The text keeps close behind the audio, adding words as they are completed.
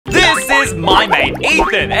is my mate,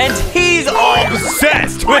 Ethan, and he's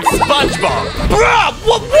obsessed with SpongeBob. Bruh,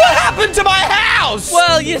 what happened to my house?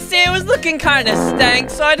 Well, you see, it was looking kind of stank,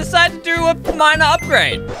 so I decided to do a minor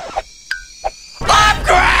upgrade.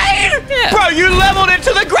 Upgrade? Yeah. Bro, you leveled it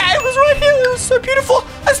to the ground. It was right here. It was so beautiful.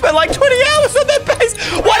 I spent like 20 hours on that base.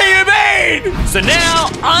 What do you mean? So now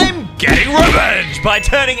I'm getting revenge by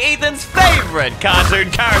turning Ethan's favorite cartoon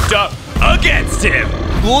character against him.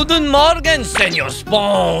 Guten Morgen, Senor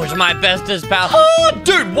Sponge, my bestest pal. Oh,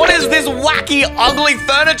 dude, what is this wacky, ugly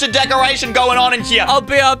furniture decoration going on in here? I'll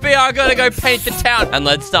be, I gotta go paint the town. And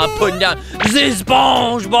let's start putting down the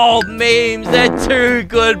SpongeBob memes. They're too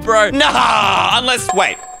good, bro. Nah, unless,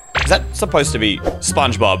 wait. Is that supposed to be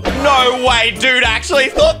SpongeBob? No way, dude, actually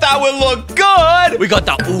thought that would look good. We got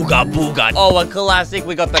the Ooga Booga. Oh, a classic.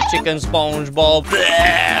 We got the chicken SpongeBob.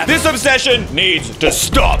 Blech. This obsession needs to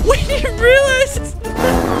stop. We didn't realize.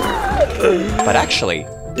 But actually,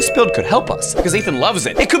 this build could help us, because Ethan loves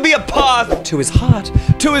it. It could be a path to his heart,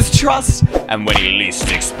 to his trust, and when he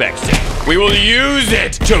least expects it, we will use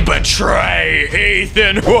it to betray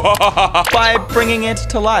Ethan by bringing it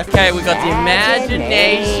to life. Okay, we got the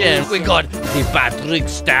imagination. We got the Patrick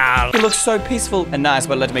style. He looks so peaceful and nice,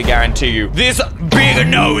 but let me guarantee you, this big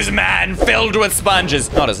nose man filled with sponges,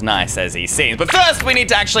 not as nice as he seems. But first, we need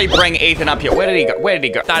to actually bring Ethan up here. Where did he go? Where did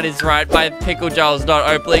he go? That is right. My pickle jar's not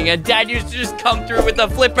opening, and Dad used to just come through with the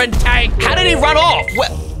flippin' tank. How did he run off?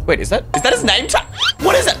 Wait, is that his name tag?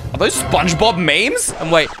 What is it? Are those SpongeBob memes?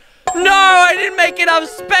 And wait. No, I didn't make enough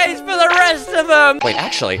space for the rest of them. Wait,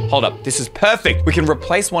 actually, hold up. This is perfect. We can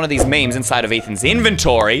replace one of these memes inside of Ethan's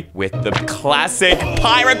inventory with the classic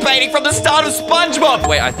pirate painting from the start of SpongeBob.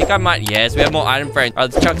 Wait, I think I might. Yes, we have more item frames. All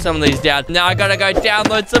right, let's chuck some of these down. Now I gotta go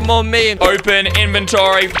download some more memes. Open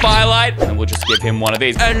inventory, firelight, and we'll just give him one of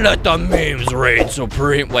these. And let the memes reign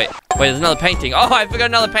supreme. Wait, there's another painting. Oh, I forgot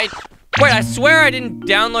another paint. Wait, I swear I didn't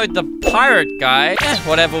download the pirate guy.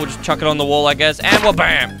 Whatever, we'll just chuck it on the wall, I guess. And we'll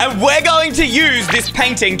bam. And we're going to use this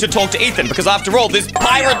painting to talk to Ethan, because after all, this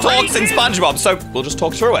pirate talks in SpongeBob, so we'll just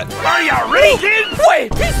talk through it. Are you ready, kids?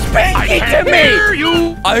 Wait, he's speaking to me. Hear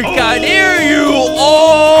you. I can hear you.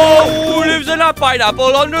 Oh, who lives in a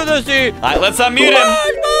pineapple under the sea? All right, let's unmute him.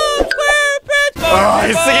 Oh,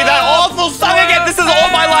 he's singing that awful song again. This is all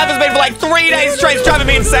my life has been for like 3 days straight. It's driving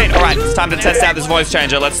me insane. All right, it's time to test out this voice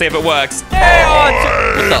changer. Let's see if it works.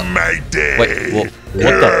 Matey, Wait,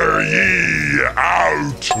 hear ye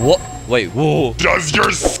out. What? Wait, whoa. Does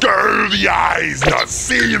your scurvy eyes not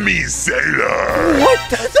see me, sailor? What?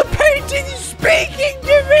 The painting is speaking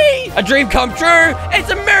to me. A dream come true. It's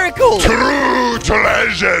a miracle. True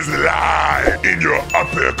treasures lie in your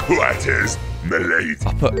upper quarters, milady.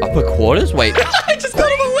 Upper quarters? Wait. I just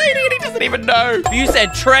called him a lady and he doesn't even know. You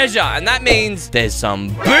said treasure, and that means there's some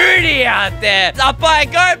booty out there. Up I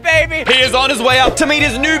go, baby. He is on his way up to meet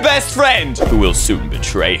his new best friend, who will soon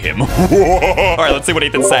betray him. All right, let's see what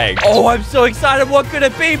Ethan's saying. Oh, I'm so excited. What could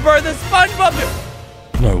it be, bro? The SpongeBob.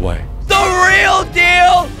 No way. The real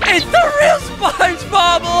deal. It's the real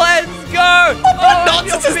SpongeBob. Let's go. What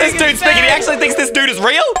nonsense is this dude speaking? He actually thinks this dude is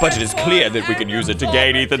real? But it is clear that we can use it to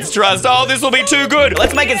gain Ethan's trust. Oh, this will be too good.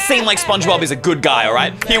 Let's make it seem like SpongeBob is a good guy, all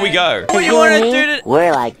right? Here we go. What you want to do to...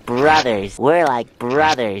 We're like brothers. We're like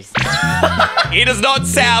brothers. He does not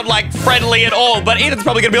sound like friendly at all, but Ethan's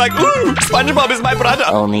probably gonna be like, ooh, SpongeBob is my brother.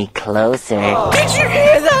 Only closer. Did you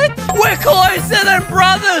hear that? We're closer than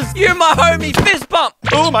brothers. You're my homie. Fist bump.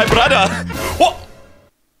 Oh, my brother. What?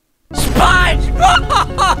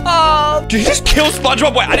 SpongeBob! Did you just kill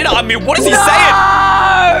SpongeBob? Wait, I didn't unmute. What is he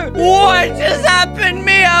saying? What just happened?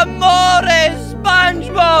 Mi amore,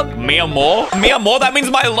 SpongeBob. Mi amor? Mi amor? That means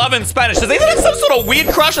my love in Spanish. Does Ethan have some sort of weird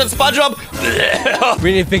crush on SpongeBob?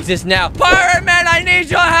 We need to fix this now. Pirate Man, I need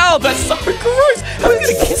your help. That's so gross. How is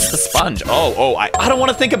he gonna kiss the sponge? I don't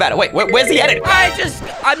want to think about it. Wait, where's he headed?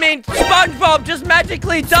 SpongeBob just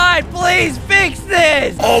magically died. Please fix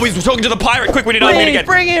this. Oh, he's talking to the pirate. Quick, we need to unmute again.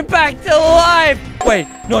 Bring him back to life. Wait,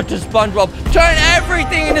 not just SpongeBob. Turn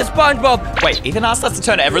everything into SpongeBob. Wait, Ethan asked us to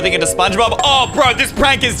turn everything into SpongeBob? Oh, bro, this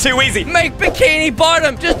prank is too easy. Make Bikini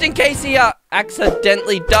Bottom, just in case he,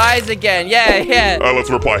 accidentally dies again. Yeah.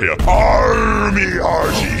 Let's reply here. Army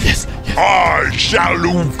Archie. Yes. I shall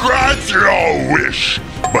grant your wish,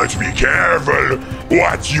 but be careful.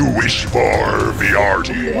 what you wish for,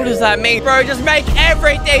 VRT. What does that mean, bro? Just make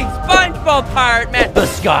everything SpongeBob pirate, man. The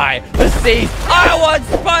sky, the seas. I want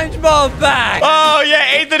SpongeBob back. Oh,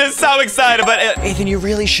 yeah, Ethan is so excited, but Ethan, you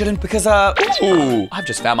really shouldn't because, ooh, I've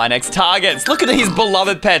just found my next targets. Look at these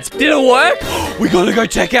beloved pets. Did it work? We gotta go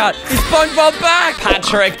check out. Is SpongeBob back?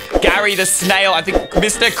 Patrick, Gary the snail, I think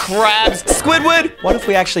Mr. Krabs, Squidward. What if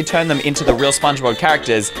we actually turn them into the real SpongeBob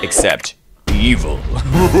characters, except evil?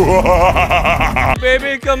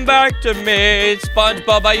 Baby, come back to me.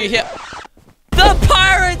 SpongeBob, are you here? The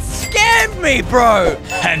pirates scammed me, bro.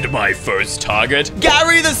 And my first target,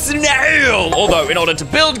 Gary the snail. Although, in order to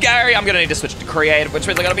build Gary, I'm gonna need to switch to creative, which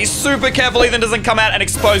means I gotta be super careful Ethan doesn't come out and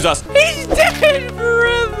expose us. He's dead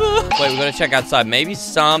forever. Wait, we gotta check outside. Maybe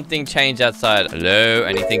something changed outside. Hello?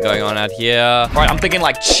 Anything going on out here? All right, I'm thinking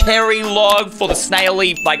like cherry log for the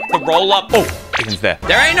snaily, like the roll up. Oh, Ethan's there.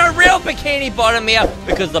 There ain't no real Bikini Bottom here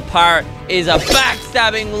because the pirate is a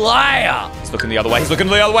backstabbing liar. He's looking the other way. He's looking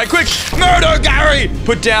the other way. Quick, murder Gary!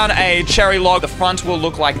 Put down a cherry log. The front will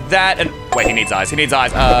look like that. And wait, he needs eyes. He needs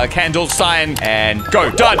eyes. Candle sign and go.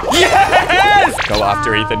 Done. Yes! Go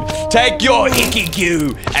after Ethan. Take your icky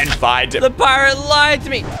goo and find him. The pirate lied to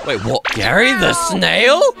me. Wait, what? Gary the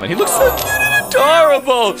snail? And he looks so cute and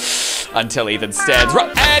adorable. Until Ethan stands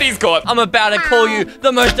right, and he's caught. I'm about to call you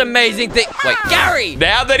the most amazing thing. Wait, Gary!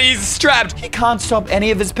 Now that he's strapped, he can't stop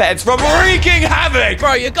any of his pets from wreaking havoc.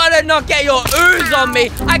 Bro, you gotta not get your ooze on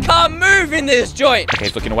me. I can't move in this joint. Okay,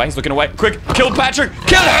 he's looking away. He's looking away. Quick, kill Patrick.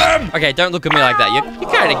 Kill him. Okay, don't look at me like that. You're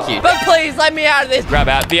kind of cute. But please, let me out of this. Grab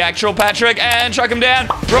out the actual Patrick and chuck him down.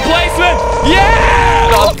 Replacement. Yeah!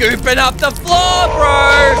 Stop goofing up the floor,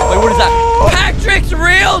 bro. Wait, what is that? Patrick's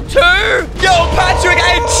real too? Yo, Patrick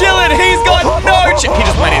ain't chilling. He's got no He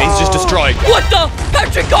just went in. He's just destroyed. What the?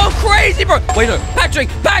 Patrick gone crazy, bro. Wait, no. Patrick,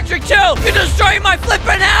 chill. You're destroying my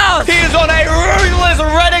flipping house. He is on a ruthless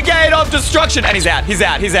renegade of destruction. And he's out. He's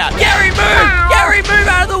out. He's out. Gary, move. Gary, move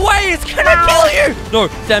out of the way. It's gonna kill you. No,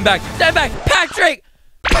 stand back. Stand back. Patrick.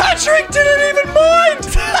 Patrick didn't even mind.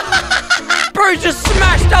 Bro just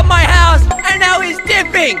smashed up my house, and now he's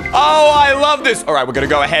dipping. Oh, I love this. All right, we're going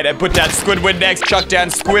to go ahead and put down Squidward next. Chuck down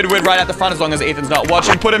Squidward right at the front as long as Ethan's not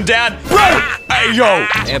watching. Put him down. Bro! Hey, yo.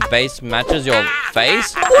 Your base matches your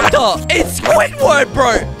face? What the? It's Squidward,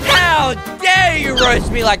 bro. How dare you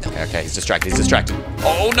roast me like that? Okay, he's distracted. He's distracted.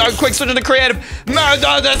 Oh, no. Quick, switch into creative.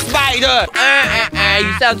 Murder the spider.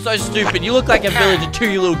 You sound so stupid. You look like a villager too,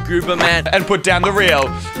 you little goober, man. And put down the real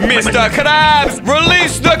Mr. Krabs.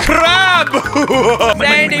 Release the crab.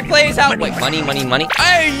 Sandy, please help. Wait, money.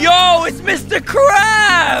 Hey, yo, it's Mr.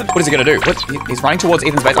 Krabs. What is he going to do? What? He's running towards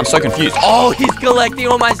Ethan's base. I'm so confused. Oh, he's collecting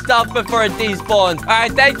all my stuff before it despawns. All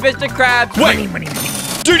right, thanks, Mr. Krabs. Wait.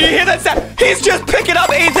 Dude, you hear that sound? He's just picking up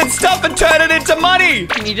Ethan's stuff and turning it into money.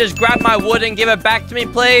 Can you just grab my wood and give it back to me,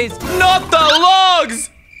 please? Not the logs.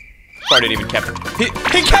 Bro didn't even keep it.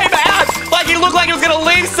 He came out like he looked like he was going to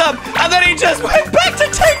leave some, and then he just went back to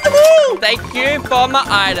take them all. Thank you for my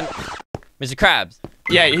item. Mr. Krabs.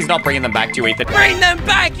 Yeah, he's not bringing them back to you, Ethan. Bring them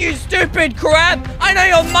back, you stupid crab! I know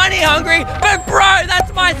you're money hungry, but bro,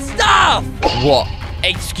 that's my stuff! What?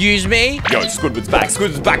 Excuse me? Yo, Squidward's back.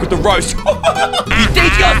 Squidward's back with the roast. You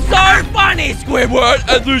think you're so funny, Squidward?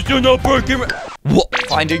 At least you're not broken. What?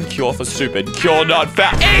 Finding cure for stupid. Cure not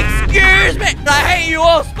fat. Excuse me! I hate you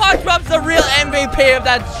all. SpongeBob's the real MVP of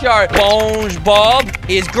that show. SpongeBob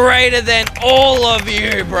is greater than all of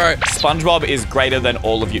you, bro. SpongeBob is greater than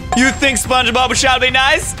all of you. You think SpongeBob shall be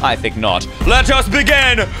nice? I think not. Let us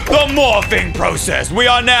begin the morphing process. We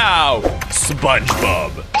are now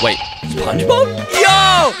SpongeBob. Wait, SpongeBob?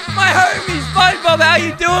 Yo! My homie SpongeBob, how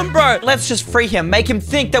you doing, bro? Let's just free him. Make him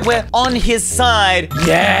think that we're on his side.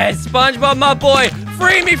 Yes, SpongeBob, my boy.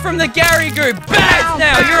 Free me from the Gary group. Bad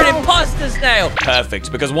snail. You're an imposter snail.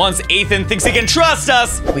 Perfect, because once Ethan thinks he can trust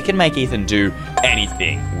us, we can make Ethan do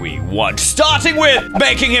anything we want. Starting with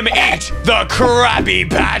making him eat the Krabby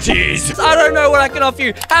Patties. I don't know what I can offer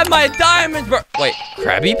you. Have my diamonds, bro. Wait,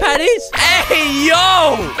 Krabby Patties? Hey,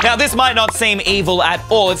 yo! Now, this might not seem evil at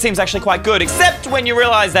all. It seems actually quite good, except when you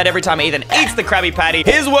realize that every time Ethan eats the Krabby Patty,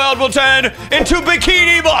 his world will turn into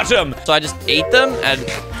Bikini Bottom. So I just eat them, and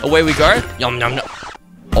away we go? Yum, yum, yum.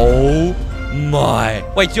 Oh my.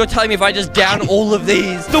 Wait, so you're telling me if I just down all of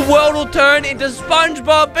these, the world will turn into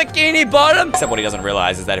SpongeBob Bikini Bottom? Except what he doesn't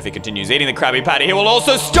realize is that if he continues eating the Krabby Patty, he will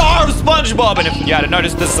also starve SpongeBob. And if you hadn't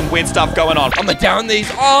noticed, there's some weird stuff going on. I'm gonna down these.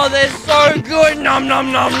 Oh, they're so good. Nom,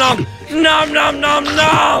 nom, nom, nom. Nom, nom, nom,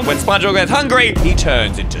 nom. When SpongeBob gets hungry, he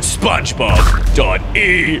turns into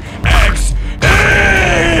SpongeBob.exe.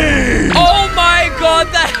 Oh my god,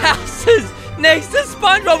 the house is next to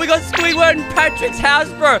SpongeBob. We got Squidward and Patrick's house,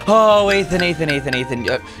 bro. Oh, Ethan.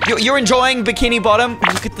 You're enjoying Bikini Bottom?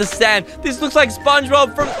 Look at the sand. This looks like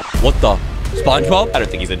SpongeBob from... What the? SpongeBob? I don't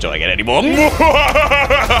think he's enjoying it anymore.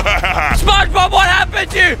 SpongeBob, what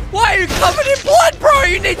happened to you? Why are you covered in blood, bro?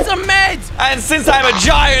 You need some meds. And since I'm a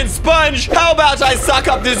giant sponge, how about I suck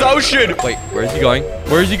up this ocean? Wait, where is he going?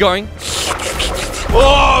 Where is he going?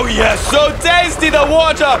 Oh, yes, so tasty, the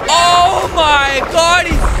water. Oh my god,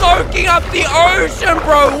 he's soaking up the ocean,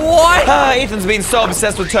 bro. What? Ethan's been so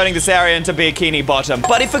obsessed with turning this area into Bikini Bottom,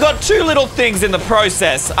 but he forgot two little things in the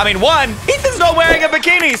process. I mean, one, Ethan's not wearing a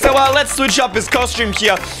bikini, so let's switch up his costume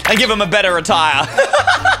here and give him a better attire.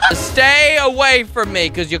 Stay away from me,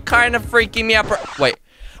 because you're kind of freaking me out, bro. Wait.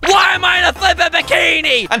 Why am I in a flippin'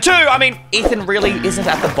 bikini? And two, I mean, Ethan really isn't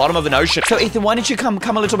at the bottom of an ocean. So, Ethan, why don't you come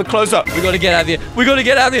a little bit closer? We gotta get out of here. We gotta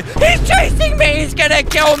get out of here. He's chasing me. He's gonna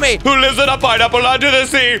kill me. Who lives in a pineapple under the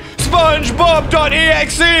sea?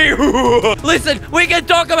 SpongeBob.exe. Listen, we can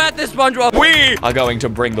talk about this, SpongeBob. We are going to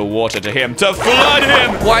bring the water to him to flood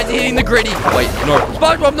him. Why is he hitting the gritty? Wait, no.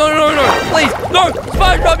 SpongeBob, no. Please, no.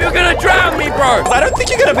 SpongeBob, you're gonna drown me, bro. I don't think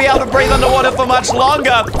you're gonna be able to breathe underwater for much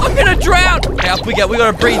longer. I'm gonna drown. Okay, up we go. We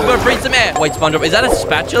gotta breathe. We gotta breathe some air. Wait, SpongeBob, is that a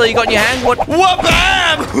spatula you got in your hand? What?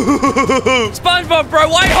 Wha-bam! SpongeBob, bro,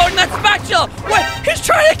 why are you holding that spatula? Wait, he's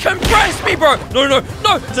trying to compress me, bro. No.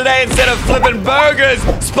 Today, instead of flipping burgers,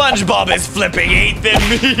 SpongeBob is flipping Ethan.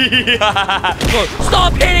 Bro,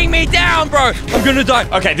 stop hitting me down, bro. I'm gonna die.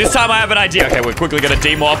 Okay, this time I have an idea. Okay, we're quickly gonna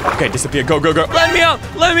demorph. Okay, disappear. Go. Let me up.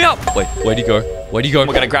 Wait, where'd he go? We're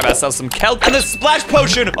gonna grab ourselves some kelp and the splash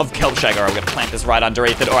potion of kelp shaker. I'm gonna plant this right under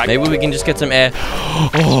Ethan. All right. Maybe we can just get some air.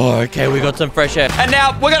 Oh, okay, we got some fresh air. And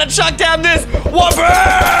now we're gonna chuck down this.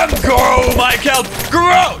 Wha-bam! Grow my kelp.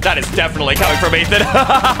 Grow! That is definitely coming from Ethan.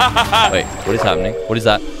 Wait, what is happening? What is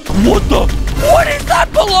that? What the? What is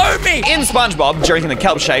that below me? In SpongeBob, drinking the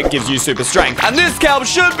kelp shake gives you super strength. And this kelp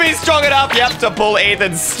should be strong enough, to pull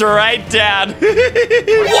Ethan straight down.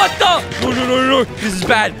 What the? No. This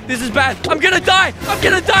is bad. I'm gonna die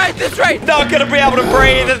at this rate. Not gonna be able to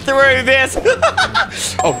breathe through this.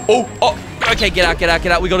 Oh. Okay, get out.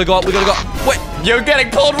 We gotta go up. Wait. You're getting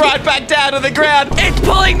pulled right back down to the ground. It's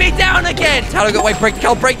pulling me down again. How do I go? Wait, break the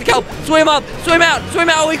kelp. Swim up. Swim out.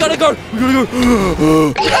 We gotta go.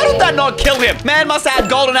 How did that not kill him? Man must add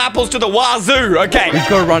golden apples to the wazoo. Okay. We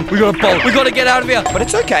gotta run. We gotta fall. We gotta get out of here. But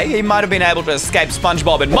it's okay. He might have been able to escape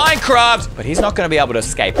SpongeBob in Minecraft, but he's not gonna be able to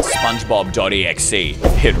escape SpongeBob.exe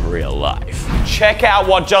in real life. Check out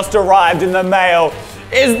what just arrived in the mail.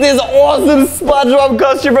 Is this awesome SpongeBob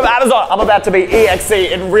costume from Amazon. I'm about to be EXE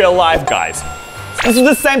in real life, guys. This is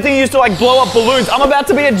the same thing you used to blow up balloons. I'm about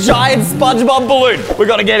to be a giant SpongeBob balloon. We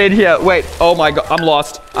gotta get in here. Wait, oh my god, I'm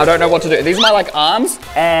lost. I don't know what to do. These are my arms,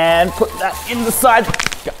 and put that in the side.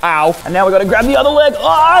 Ow. And now we gotta grab the other leg.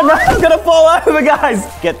 Oh no, I'm gonna fall over, guys.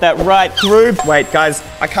 Get that right through. Wait, guys,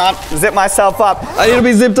 I can't zip myself up. I need to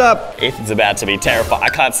be zipped up. Ethan's about to be terrified. I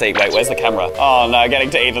can't see. Wait, where's the camera? Oh no,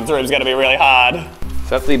 getting to Ethan's room is gonna be really hard.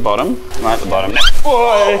 That's the bottom. Right at the bottom.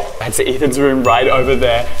 Boy! That's Ethan's room right over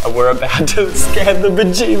there, and we're about to scare the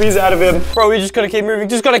bejeebies out of him. Bro, we just gotta keep moving.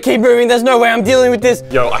 There's no way I'm dealing with this.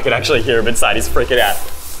 Yo, I can actually hear him inside. He's freaking out.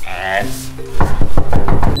 And...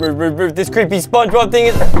 This creepy SpongeBob thing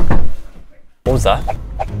is... What was that?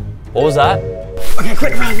 Okay,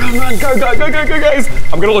 quick, run. Go, guys.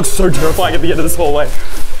 I'm gonna look so terrifying at the end of this hallway. Is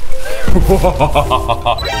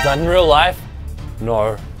that in real life?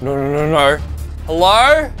 No.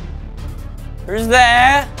 Hello? Who's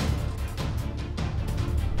there?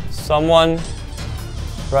 Someone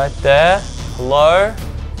right there? Hello?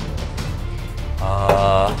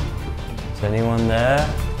 Is anyone there?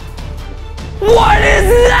 What is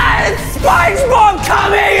that? It's SpongeBob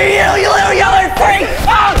coming! You little yellow freak!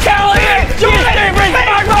 I'll kill you! You stupid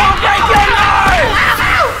SpongeBob! Break your nose!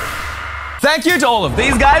 Thank you to all of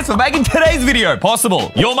these guys for making today's video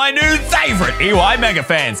possible. You're my new favorite EY Mega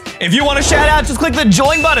fans. If you want a shout out, just click the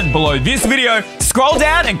join button below this video, scroll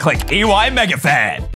down and click EY Mega Fan.